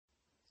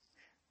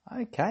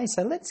Okay,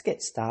 so let's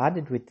get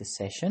started with the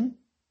session.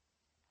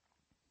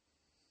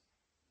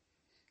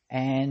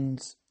 And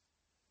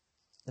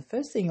the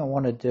first thing I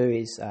want to do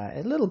is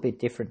a little bit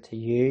different to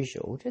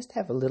usual, just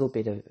have a little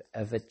bit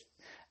of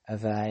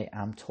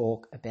a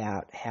talk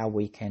about how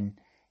we can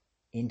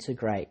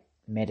integrate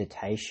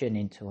meditation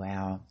into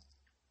our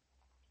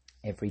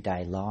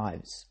everyday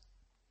lives.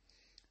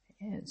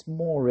 And it's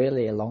more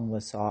really along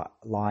the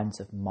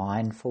lines of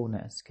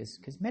mindfulness,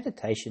 because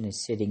meditation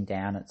is sitting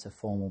down. It's a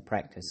formal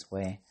practice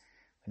where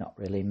we're not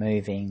really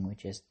moving, we're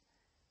just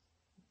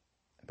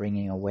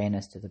bringing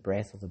awareness to the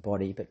breath or the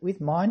body. But with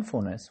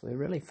mindfulness, we're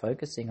really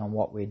focusing on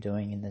what we're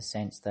doing in the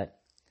sense that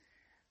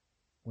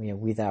we are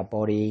with our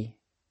body,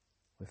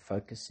 we're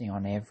focusing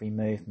on every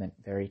movement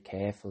very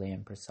carefully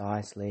and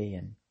precisely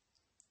and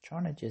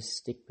trying to just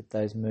stick with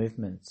those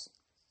movements.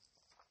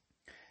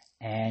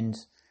 And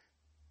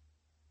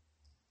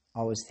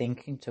I was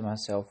thinking to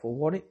myself,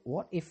 well,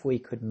 what if we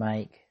could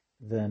make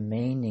the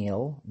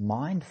menial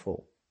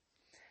mindful?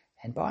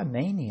 And by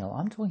menial,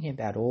 I'm talking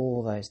about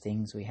all those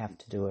things we have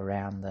to do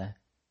around the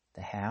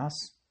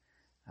house,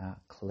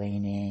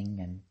 cleaning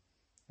and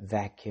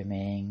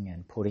vacuuming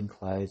and putting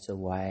clothes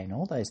away and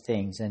all those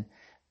things. And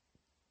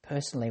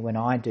personally, when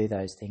I do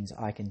those things,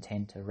 I can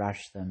tend to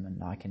rush them,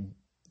 and I can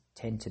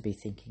tend to be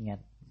thinking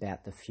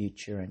about the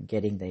future and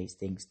getting these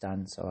things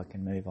done so I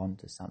can move on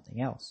to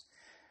something else.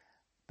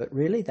 But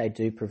really, they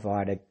do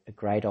provide a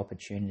great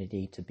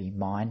opportunity to be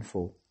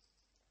mindful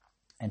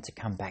and to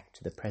come back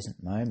to the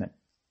present moment.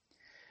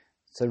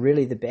 So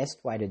really the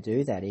best way to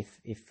do that,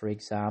 if for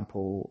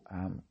example,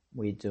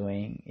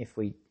 if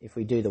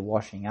we do the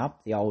washing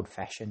up the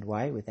old-fashioned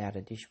way without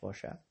a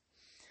dishwasher,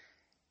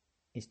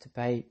 is to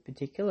pay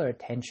particular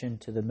attention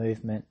to the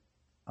movement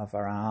of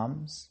our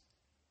arms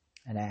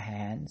and our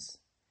hands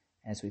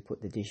as we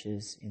put the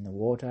dishes in the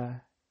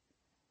water,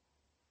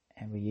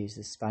 and we use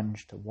the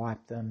sponge to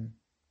wipe them,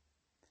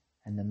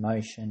 and the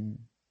motion,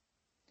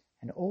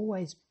 and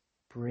always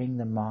bring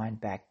the mind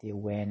back, the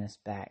awareness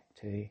back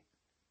to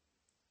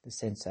the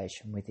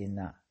sensation within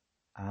the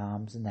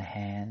arms and the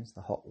hands,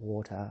 the hot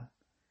water.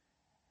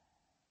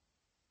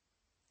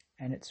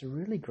 And it's a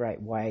really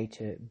great way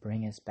to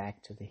bring us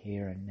back to the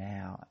here and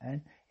now.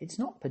 And it's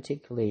not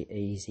particularly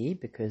easy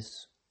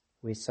because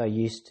we're so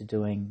used to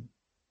doing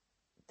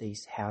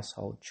these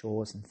household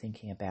chores and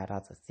thinking about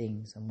other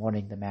things and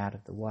wanting them out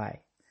of the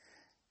way.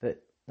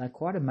 But they're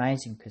quite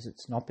amazing because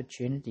it's an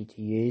opportunity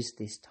to use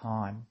this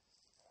time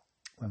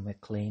when we're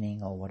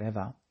cleaning or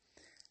whatever,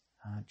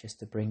 just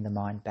to bring the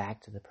mind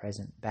back to the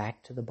present,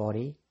 back to the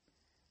body,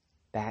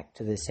 back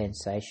to the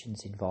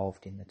sensations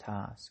involved in the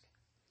task.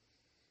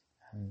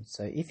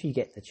 So if you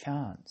get the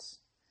chance,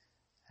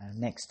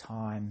 next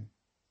time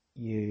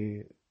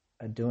you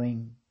are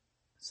doing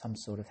some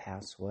sort of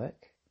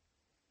housework,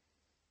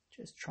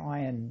 just try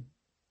and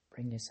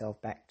bring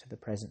yourself back to the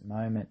present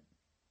moment.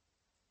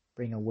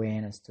 Bring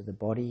awareness to the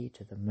body,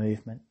 to the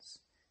movements,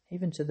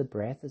 even to the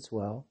breath as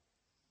well.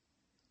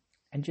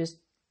 And just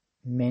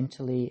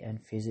mentally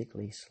and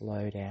physically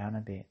slow down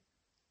a bit.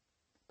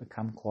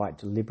 Become quite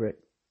deliberate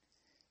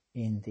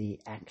in the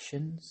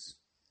actions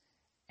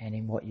and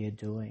in what you're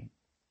doing.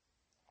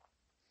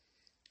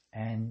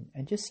 And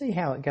just see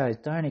how it goes.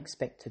 Don't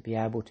expect to be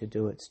able to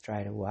do it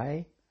straight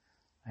away.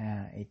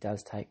 It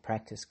does take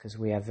practice because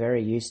we are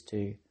very used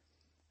to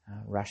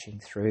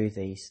rushing through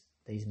these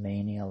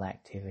menial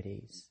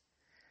activities.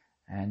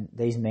 And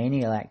these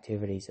menial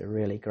activities are a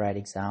really great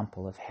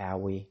example of how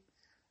we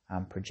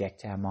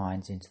project our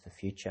minds into the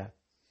future,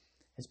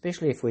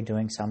 especially if we're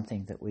doing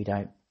something that we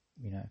don't,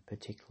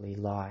 particularly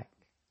like.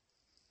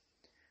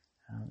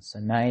 So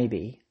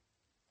maybe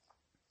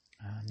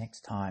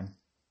next time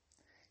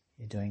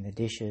you're doing the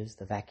dishes,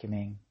 the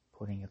vacuuming,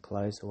 putting your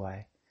clothes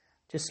away,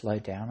 just slow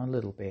down a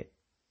little bit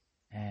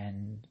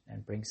and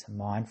bring some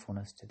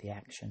mindfulness to the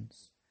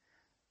actions.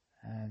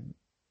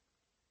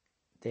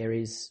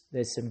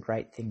 There's some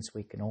great things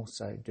we can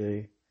also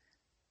do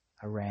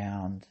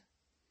around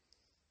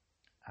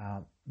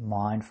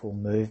mindful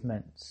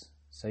movements.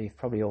 So you've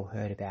probably all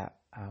heard about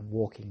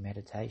walking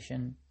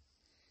meditation,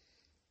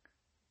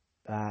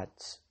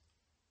 but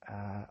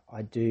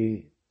I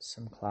do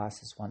some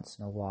classes once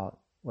in a while,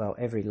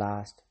 every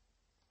last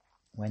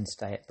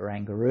Wednesday at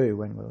Barangaroo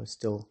when we were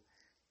still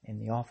in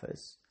the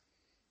office,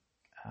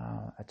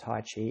 a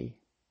Tai Chi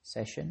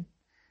session,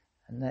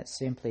 and that's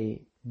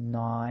simply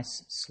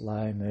nice,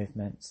 slow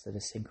movements that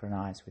are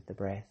synchronized with the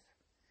breath.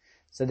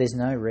 So there's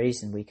no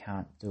reason we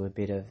can't do a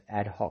bit of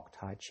ad hoc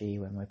Tai Chi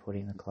when we're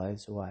putting the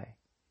clothes away.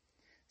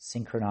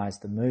 Synchronize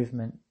the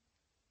movement,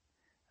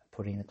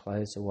 putting the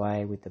clothes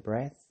away with the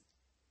breath,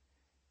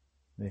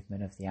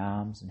 movement of the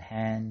arms and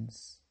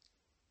hands.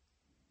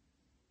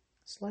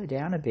 Slow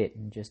down a bit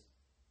and just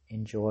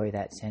enjoy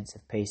that sense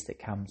of peace that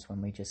comes when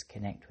we just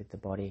connect with the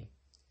body.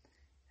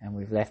 And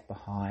we've left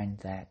behind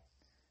that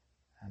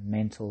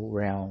mental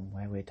realm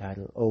where we're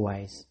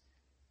always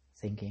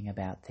thinking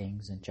about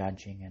things and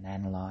judging and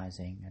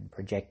analysing and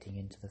projecting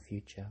into the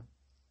future.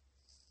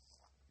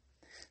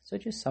 So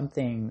just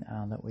something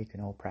that we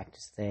can all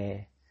practice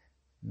there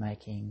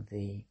making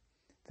the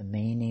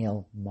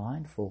menial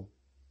mindful.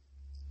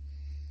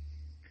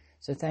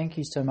 So thank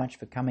you so much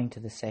for coming to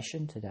the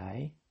session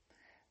today.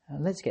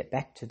 Let's get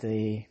back to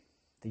the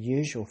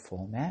usual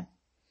format.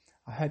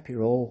 I hope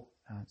you're all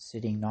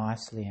sitting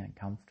nicely and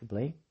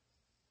comfortably.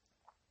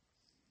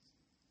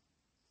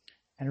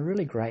 And a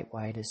really great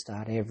way to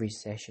start every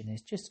session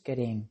is just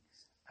getting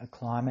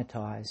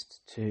acclimatized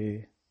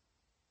to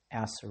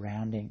our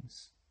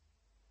surroundings.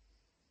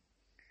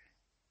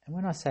 And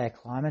when I say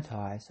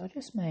acclimatized, I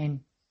just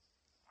mean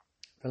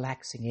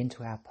relaxing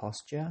into our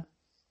posture,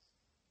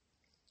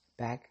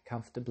 back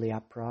comfortably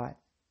upright,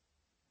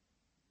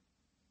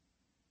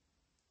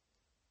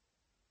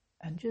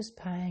 and just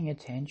paying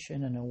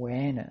attention and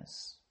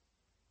awareness,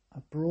 a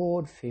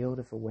broad field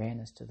of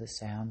awareness to the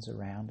sounds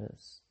around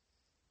us.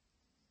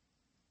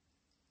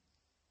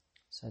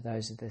 So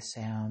those are the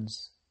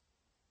sounds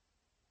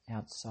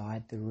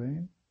outside the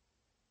room.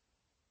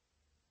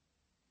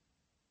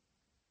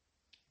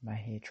 You may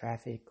hear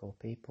traffic or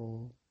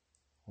people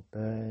or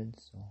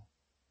birds or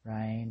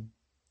rain,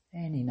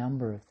 any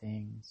number of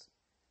things.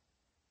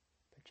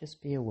 But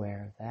just be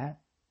aware of that.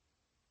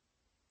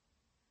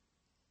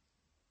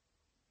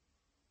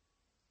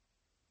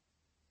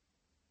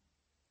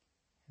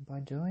 And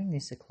by doing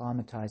this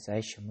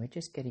acclimatization, we're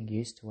just getting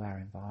used to our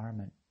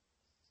environment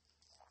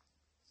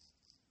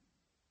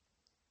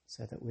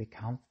so that we're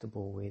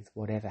comfortable with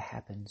whatever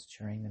happens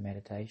during the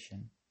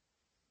meditation.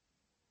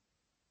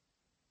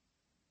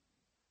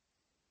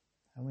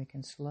 And we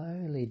can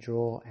slowly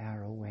draw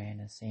our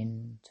awareness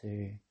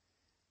into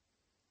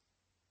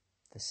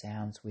the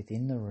sounds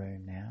within the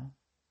room now.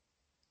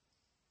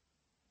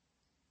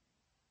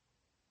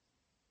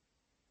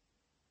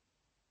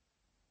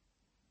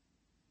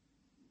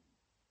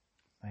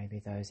 Maybe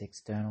those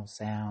external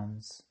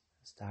sounds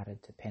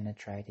started to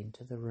penetrate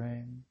into the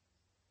room.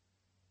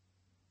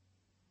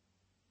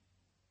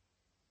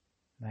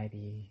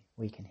 Maybe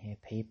we can hear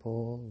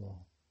people or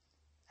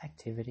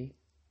activity.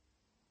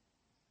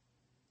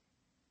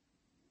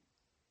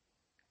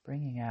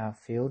 Bringing our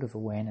field of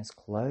awareness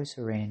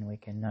closer in, we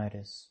can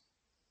notice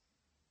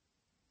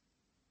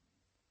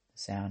the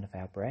sound of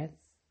our breath.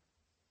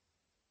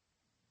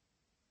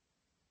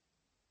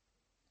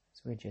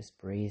 As we're just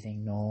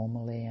breathing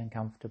normally and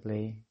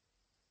comfortably.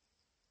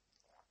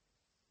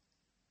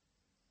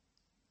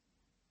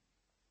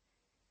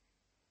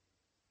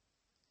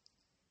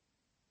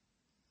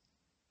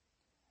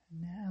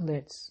 Now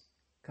let's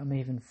come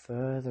even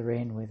further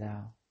in with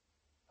our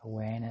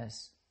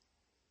awareness,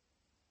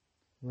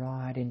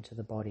 right into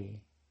the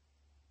body,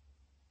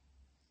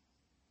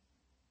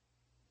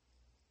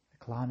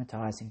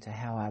 acclimatizing to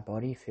how our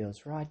body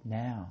feels right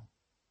now.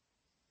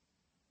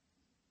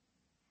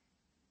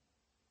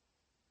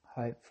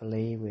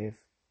 Hopefully we've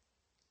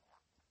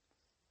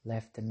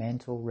left the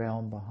mental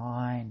realm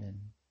behind and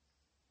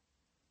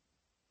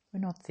we're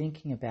not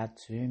thinking about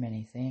too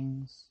many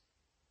things.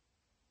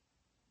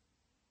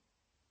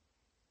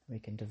 We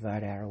can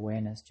devote our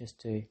awareness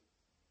just to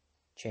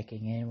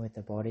checking in with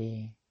the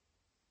body,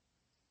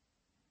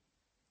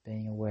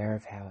 being aware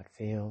of how it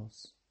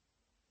feels.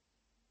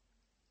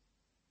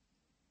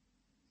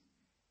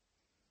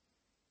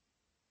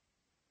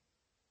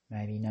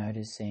 Maybe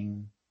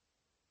noticing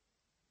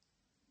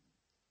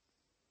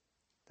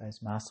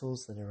those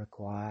muscles that are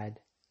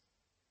required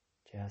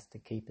just to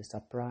keep us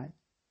upright.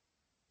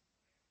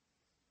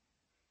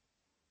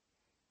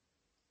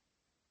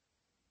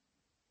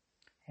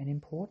 And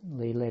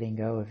importantly, letting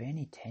go of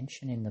any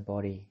tension in the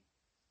body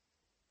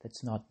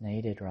that's not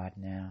needed right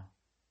now.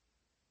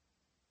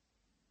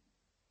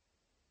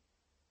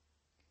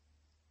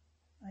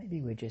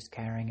 Maybe we're just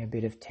carrying a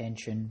bit of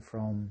tension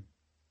from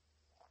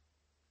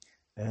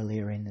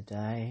earlier in the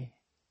day.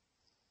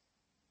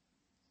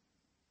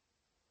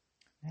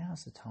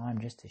 Now's the time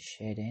just to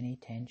shed any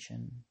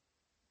tension,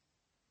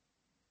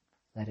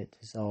 let it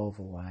dissolve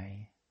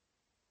away.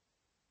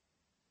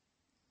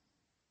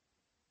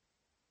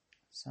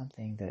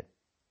 Something that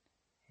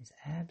is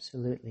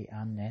absolutely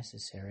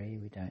unnecessary,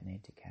 we don't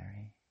need to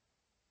carry.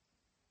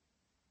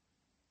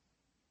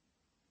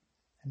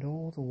 And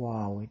all the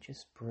while we're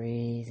just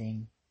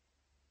breathing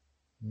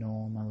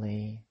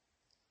normally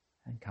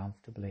and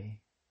comfortably.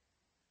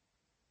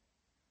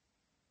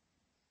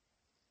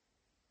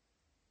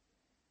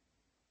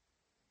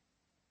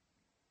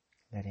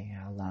 Letting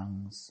our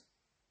lungs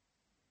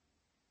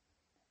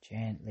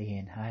gently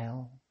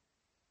inhale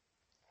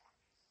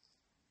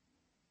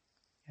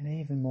and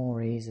even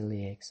more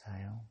easily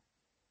exhale.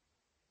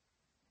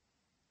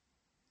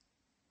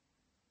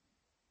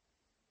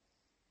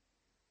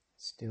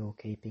 Still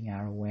keeping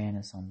our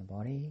awareness on the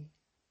body.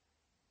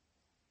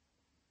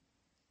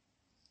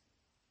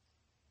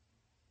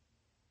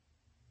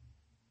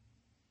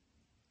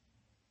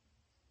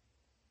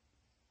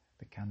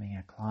 Becoming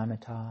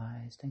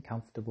acclimatized and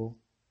comfortable.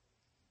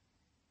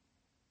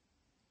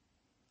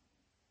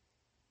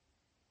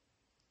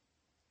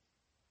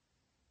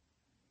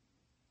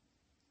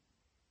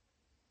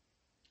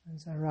 And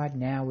so right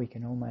now we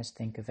can almost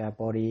think of our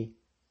body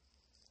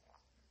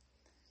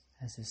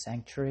as a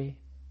sanctuary,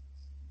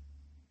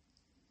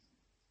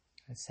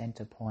 a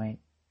center point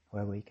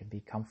where we can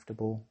be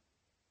comfortable.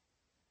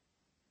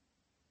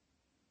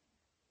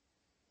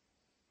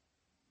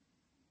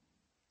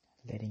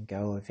 Letting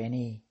go of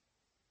any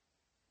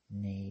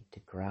need to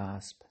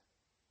grasp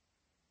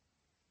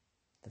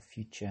the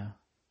future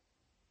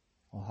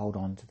or hold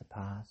on to the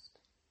past.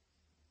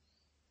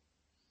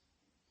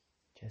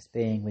 Just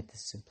being with the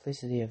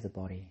simplicity of the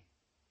body.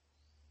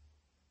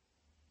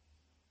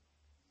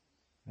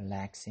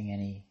 Relaxing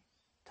any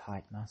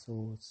tight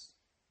muscles.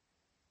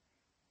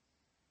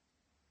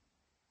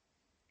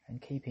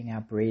 And keeping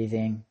our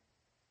breathing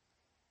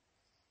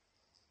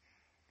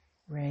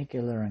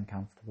regular and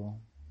comfortable.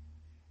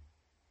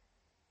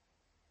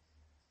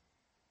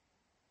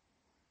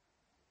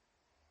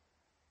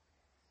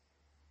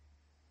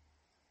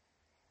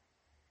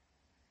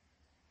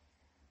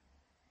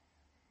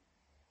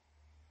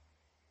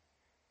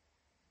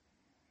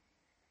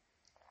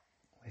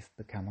 We've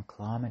become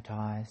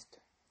acclimatized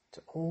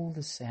to all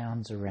the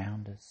sounds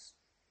around us.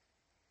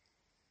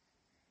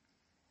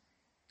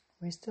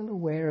 We're still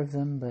aware of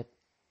them, but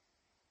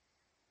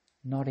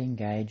not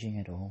engaging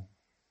at all.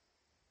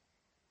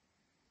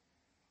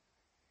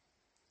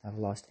 They've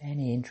lost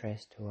any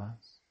interest to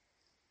us.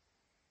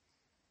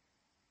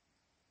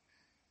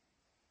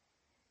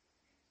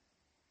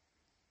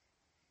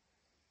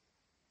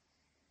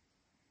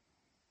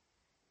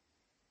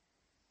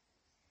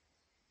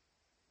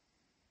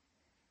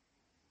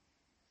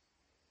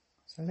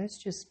 So let's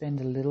just spend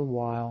a little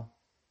while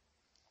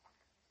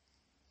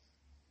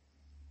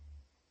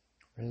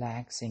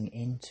relaxing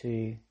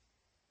into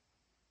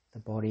the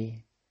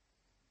body.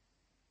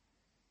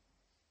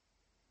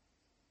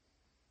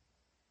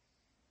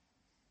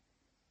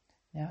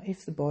 Now,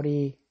 if the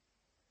body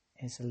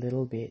is a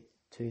little bit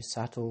too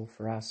subtle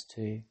for us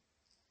to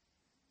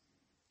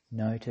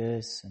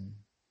notice,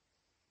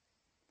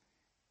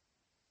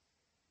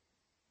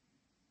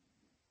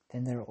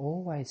 then there are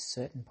always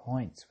certain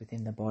points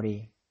within the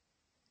body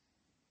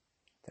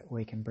that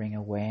we can bring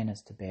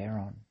awareness to bear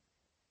on.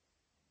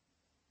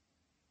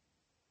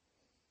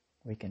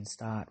 We can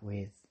start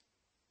with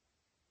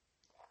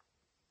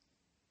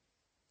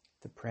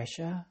the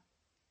pressure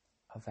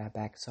of our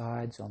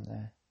backsides on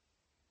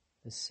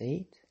the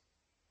seat,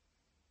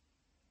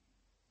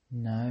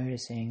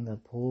 noticing the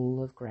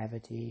pull of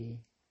gravity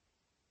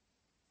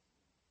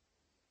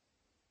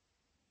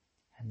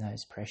and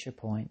those pressure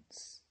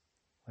points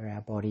where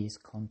our bodies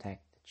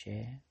contact the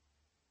chair.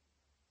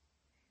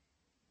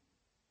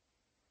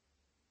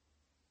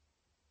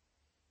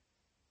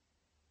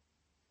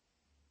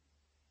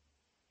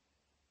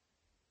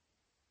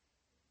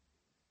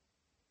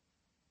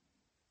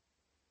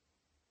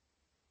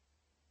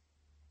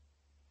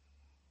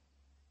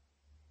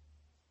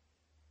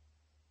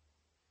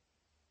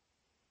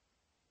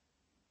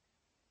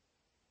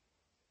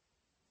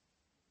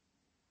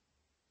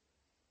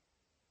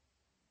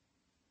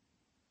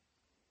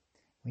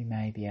 We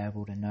may be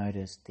able to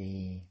notice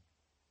the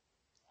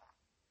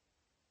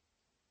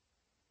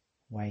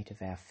weight of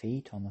our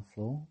feet on the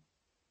floor,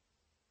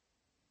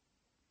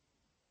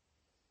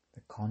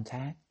 the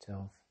contact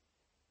of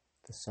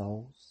the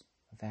soles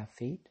of our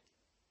feet.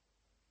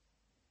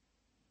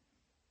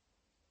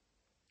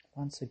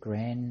 Once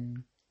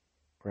again,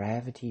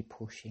 gravity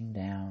pushing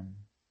down.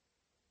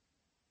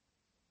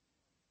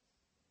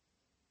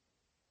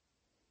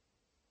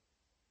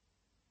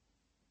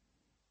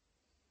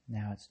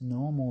 Now it's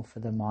normal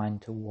for the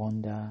mind to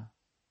wander,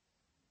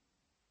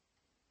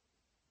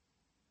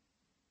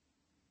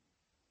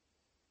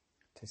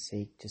 to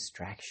seek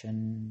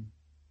distraction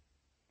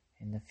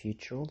in the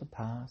future or the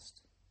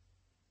past,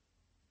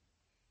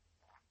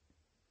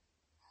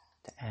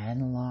 to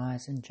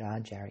analyze and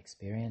judge our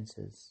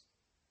experiences.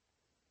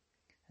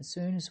 As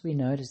soon as we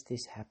notice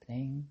this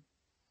happening,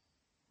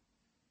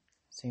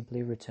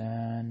 simply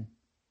return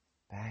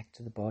back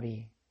to the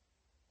body.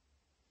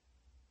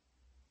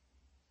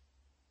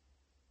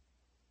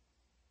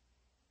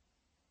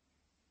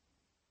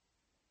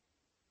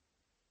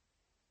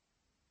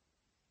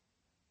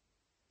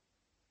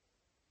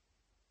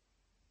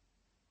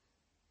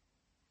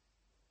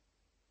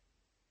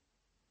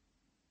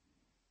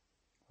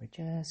 We're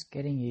just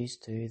getting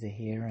used to the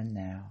here and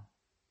now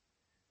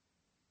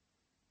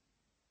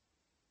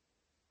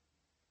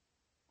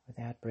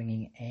without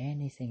bringing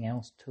anything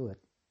else to it.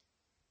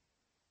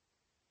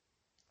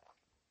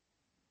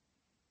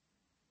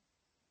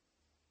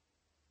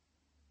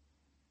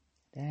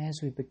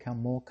 As we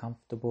become more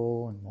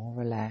comfortable and more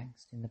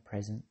relaxed in the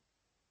present,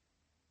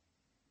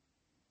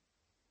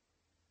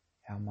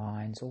 our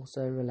minds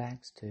also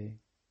relax too,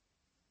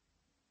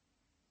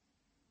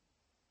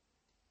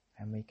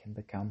 and we can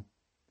become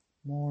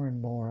more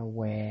and more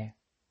aware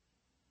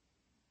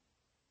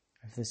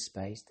of the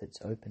space that's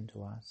open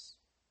to us.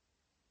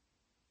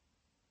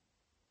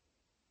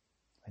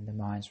 When the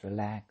mind's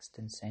relaxed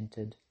and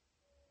centered,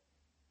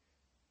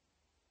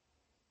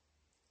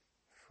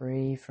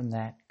 free from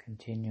that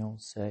continual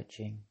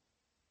searching.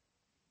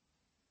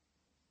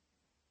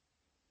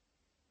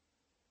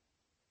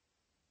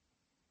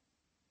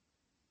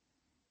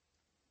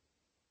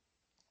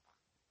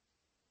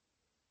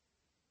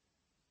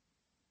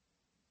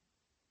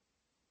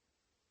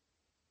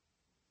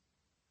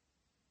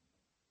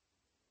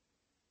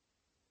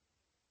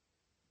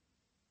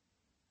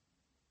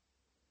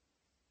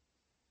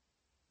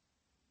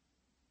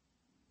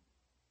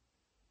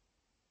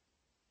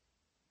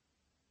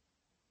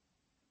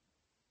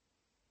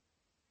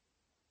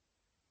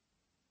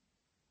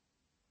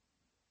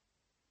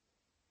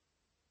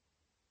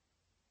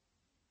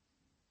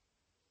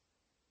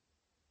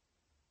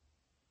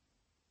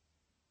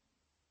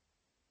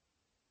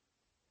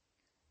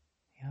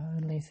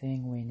 only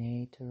thing we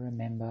need to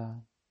remember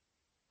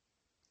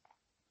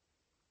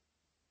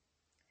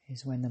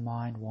is when the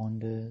mind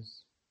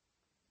wanders,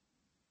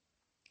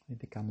 we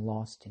become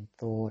lost in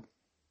thought,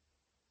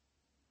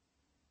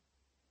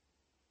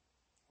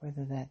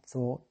 whether that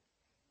thought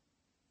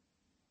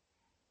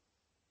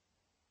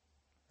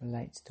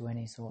relates to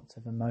any sorts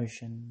of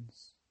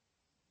emotions.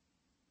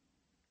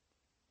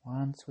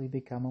 Once we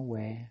become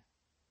aware,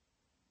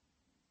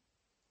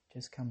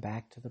 just come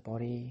back to the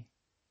body,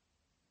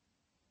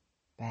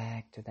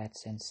 back to that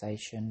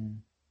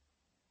sensation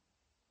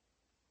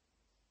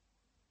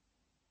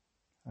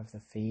of the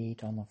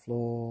feet on the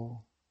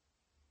floor,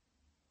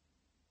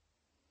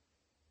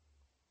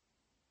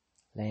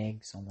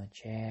 legs on the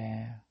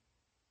chair,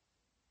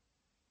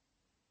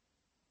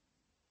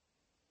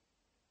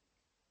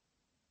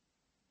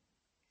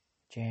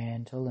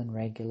 gentle and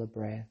regular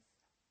breath.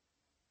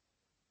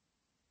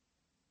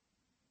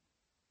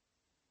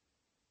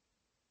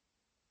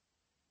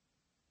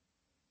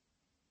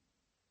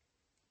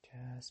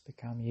 Just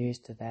become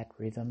used to that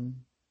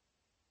rhythm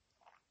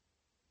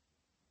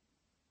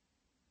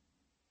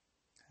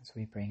as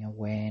we bring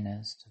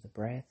awareness to the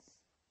breath.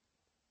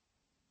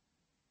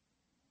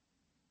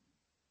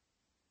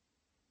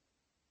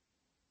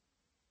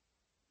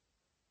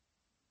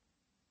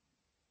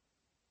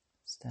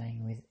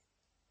 Staying with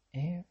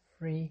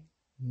every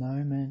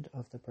moment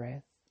of the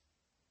breath.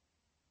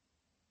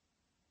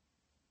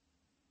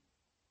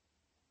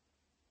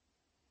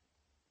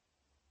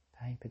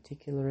 Paying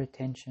particular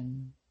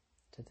attention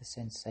to the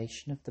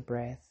sensation of the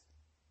breath,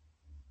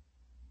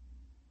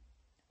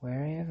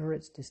 wherever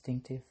it's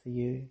distinctive for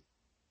you.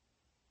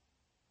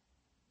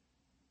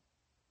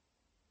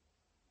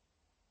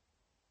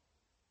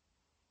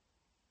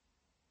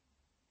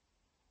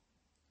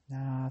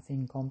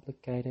 Nothing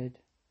complicated,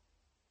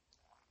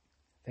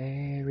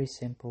 very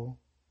simple.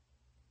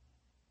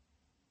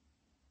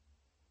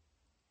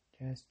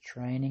 Just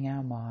training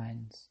our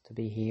minds to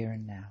be here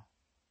and now.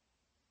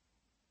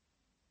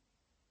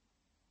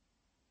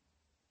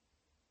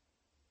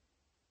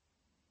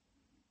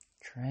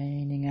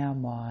 Training our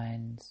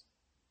minds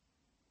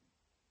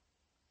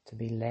to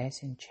be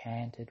less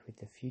enchanted with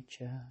the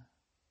future,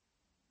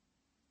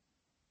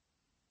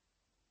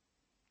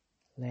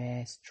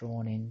 less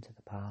drawn into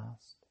the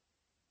past.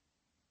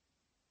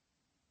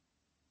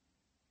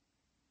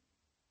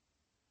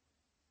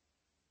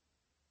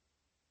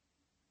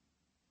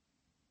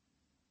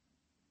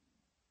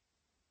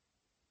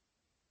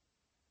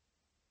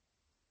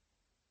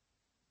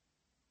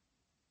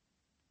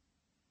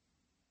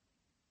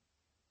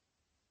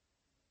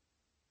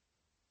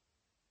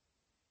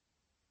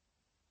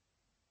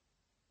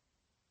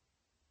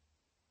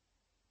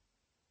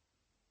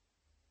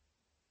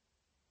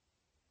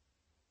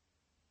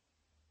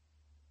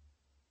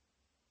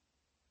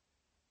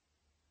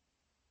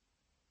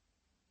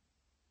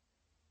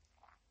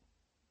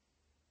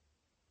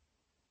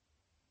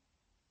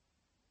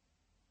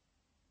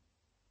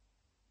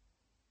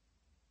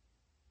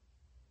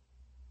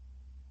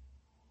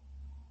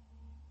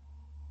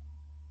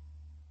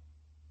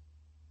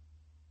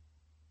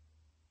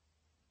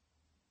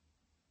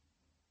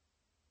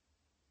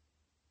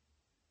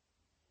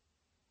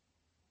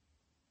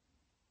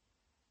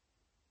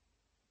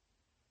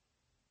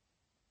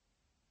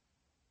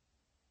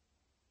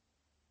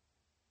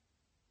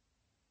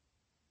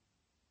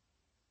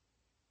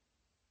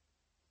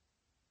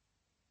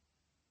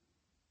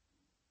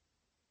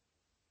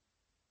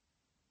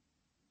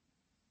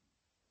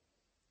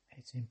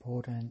 It's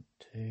important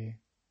to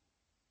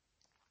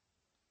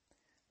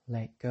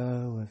let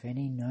go of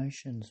any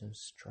notions of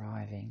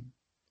striving,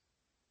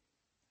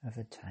 of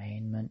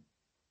attainment,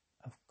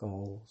 of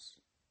goals.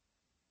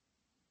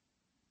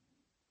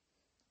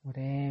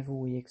 Whatever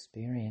we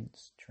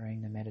experience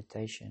during the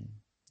meditation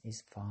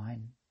is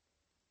fine.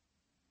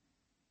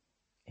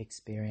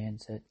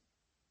 Experience it,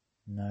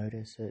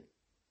 notice it,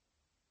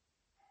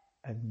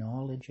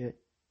 acknowledge it,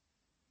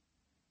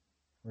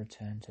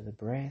 return to the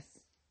breath,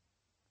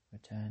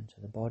 return to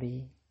the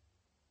body,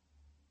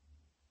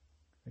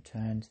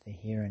 return to the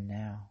here and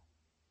now.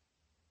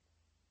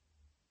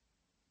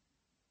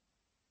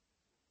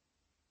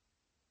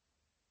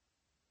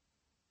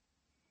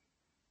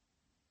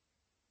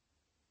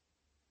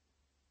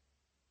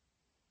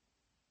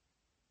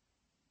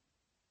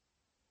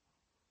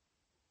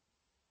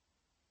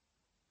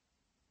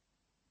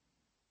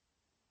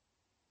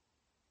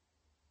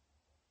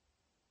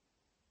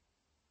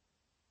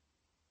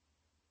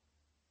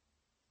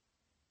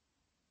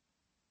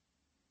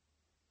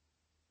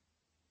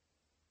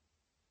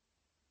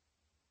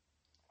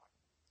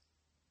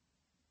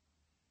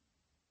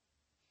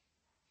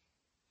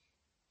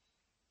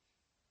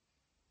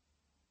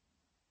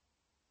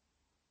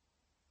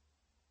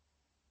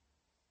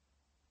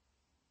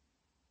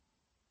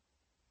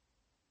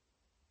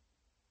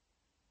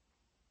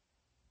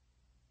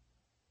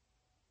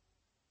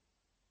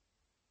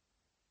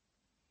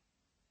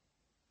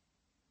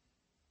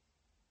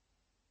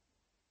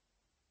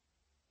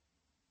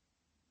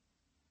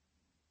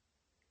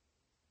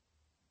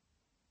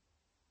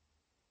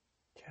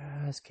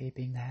 Just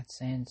keeping that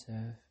sense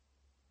of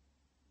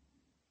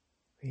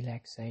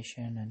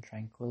relaxation and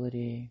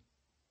tranquility.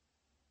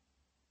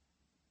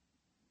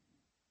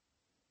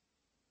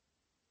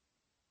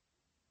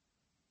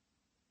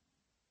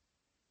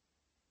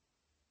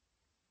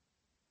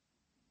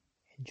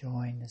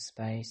 Enjoying the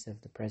space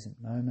of the present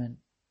moment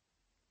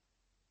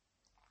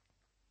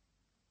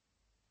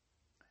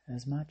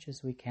as much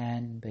as we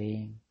can,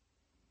 being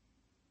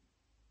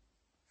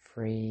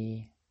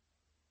free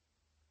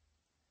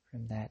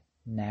from that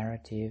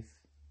narrative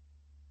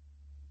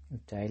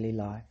of daily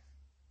life.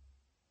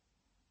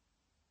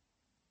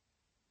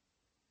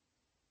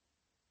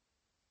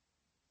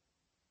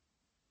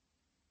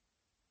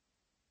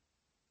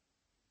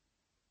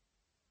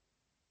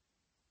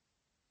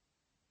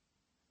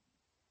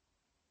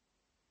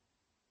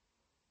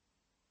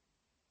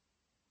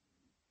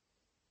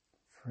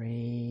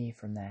 Free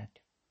from that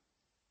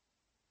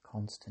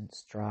constant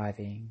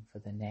striving for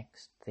the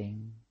next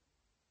thing.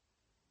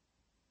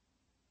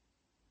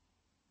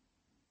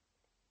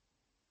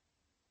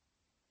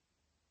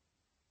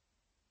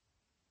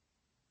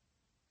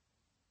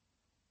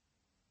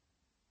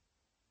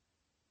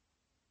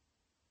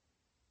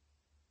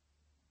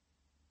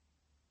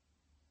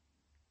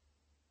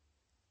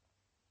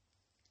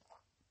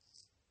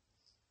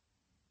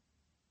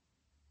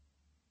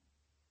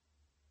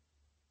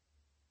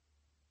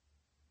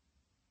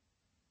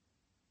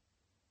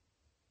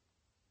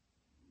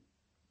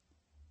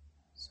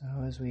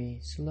 So as we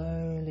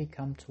slowly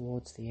come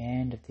towards the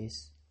end of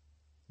this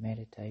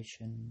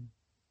meditation,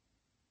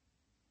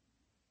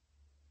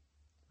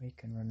 we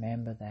can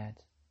remember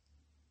that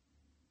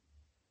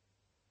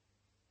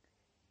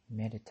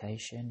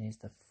meditation is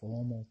the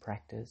formal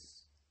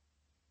practice,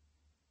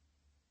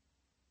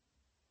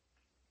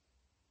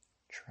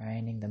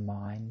 training the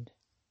mind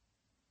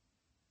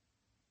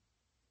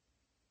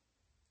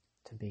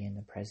to be in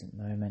the present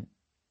moment,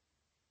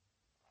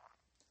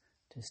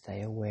 to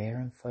stay aware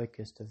and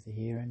focused of the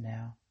here and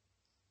now.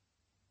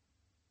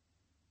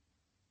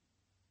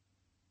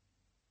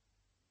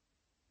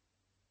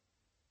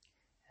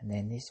 And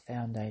then this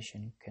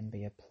foundation can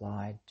be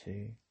applied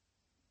to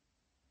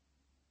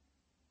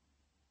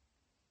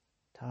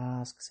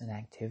tasks and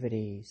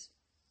activities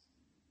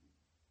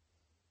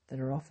that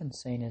are often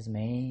seen as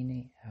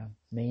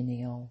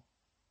menial.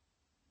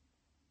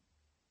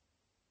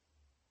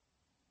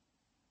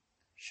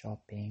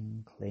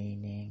 Shopping,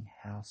 cleaning,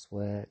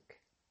 housework.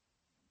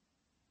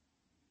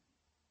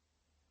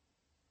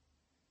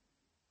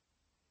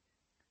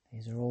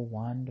 These are all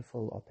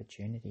wonderful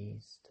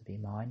opportunities to be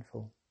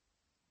mindful.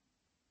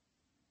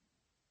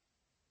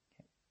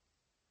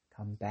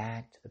 Come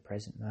back to the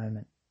present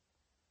moment,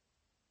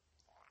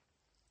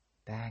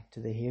 back to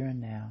the here and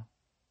now,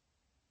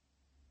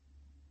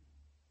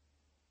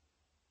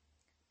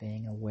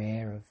 being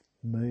aware of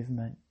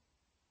movement,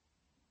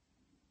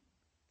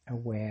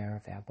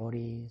 aware of our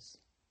bodies,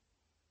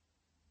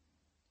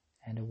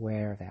 and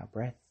aware of our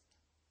breath.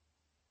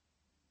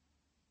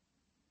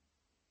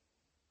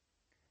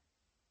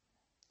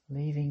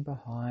 Leaving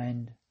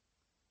behind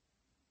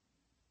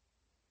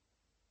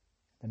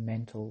the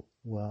mental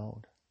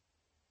world.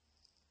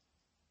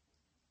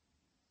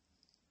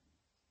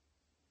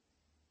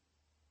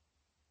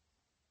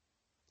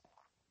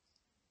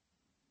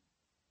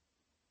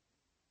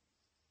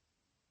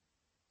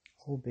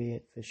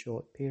 Albeit for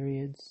short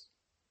periods.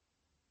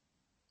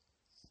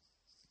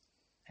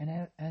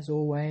 And as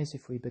always,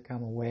 if we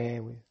become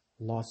aware we're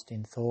lost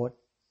in thought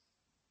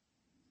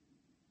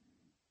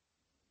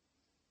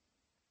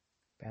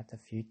about the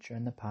future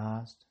and the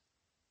past,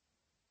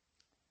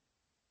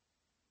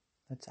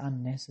 that's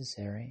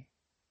unnecessary.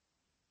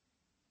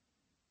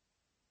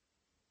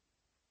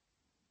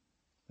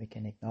 We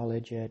can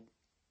acknowledge it,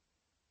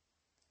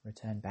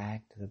 return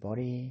back to the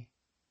body,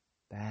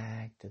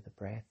 back to the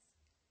breath,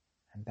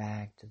 and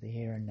back to the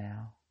here and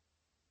now.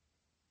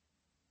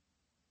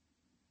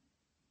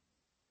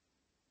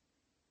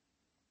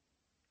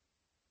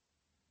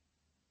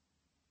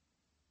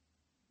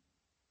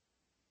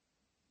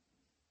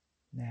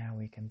 Now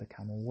we can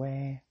become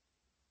aware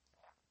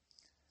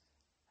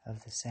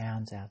of the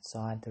sounds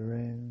outside the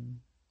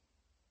room.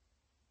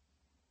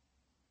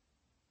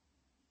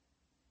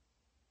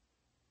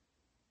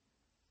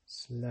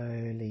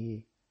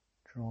 Slowly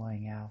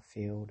drawing our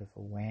field of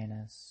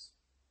awareness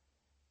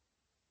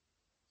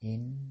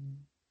in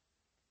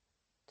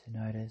to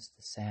notice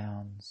the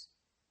sounds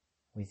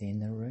within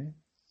the room.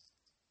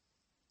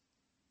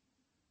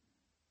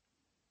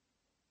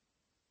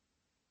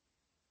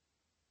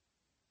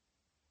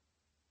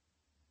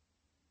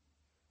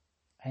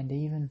 And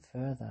even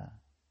further,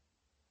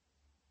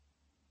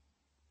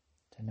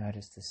 to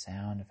notice the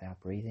sound of our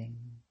breathing.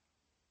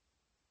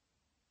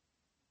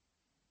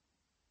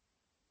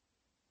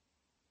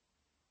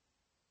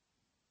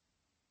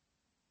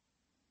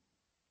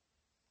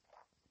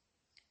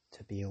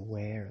 To be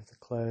aware of the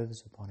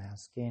clothes upon our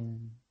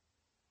skin.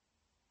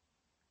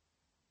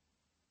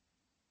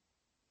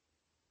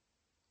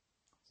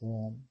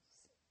 Warmth,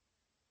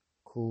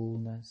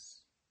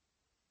 coolness,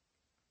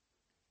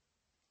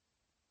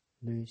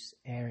 loose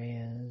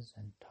areas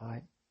and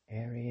tight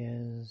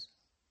areas.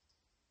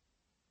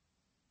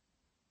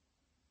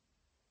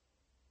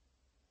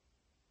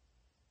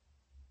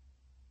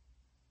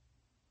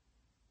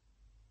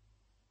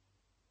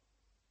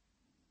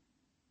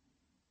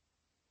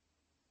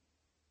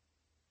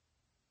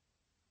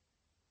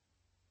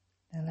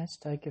 Now let's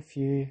take a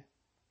few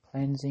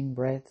cleansing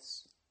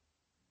breaths.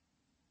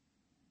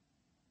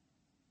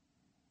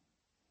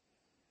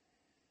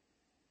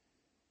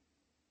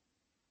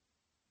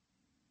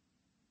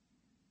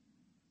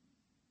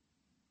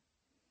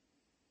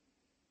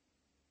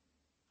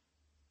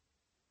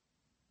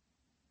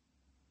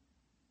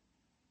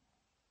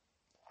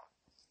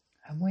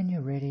 And when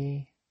you're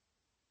ready,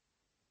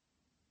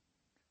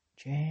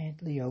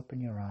 gently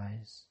open your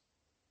eyes.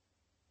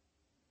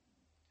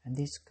 And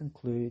this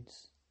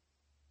concludes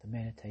the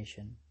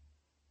meditation.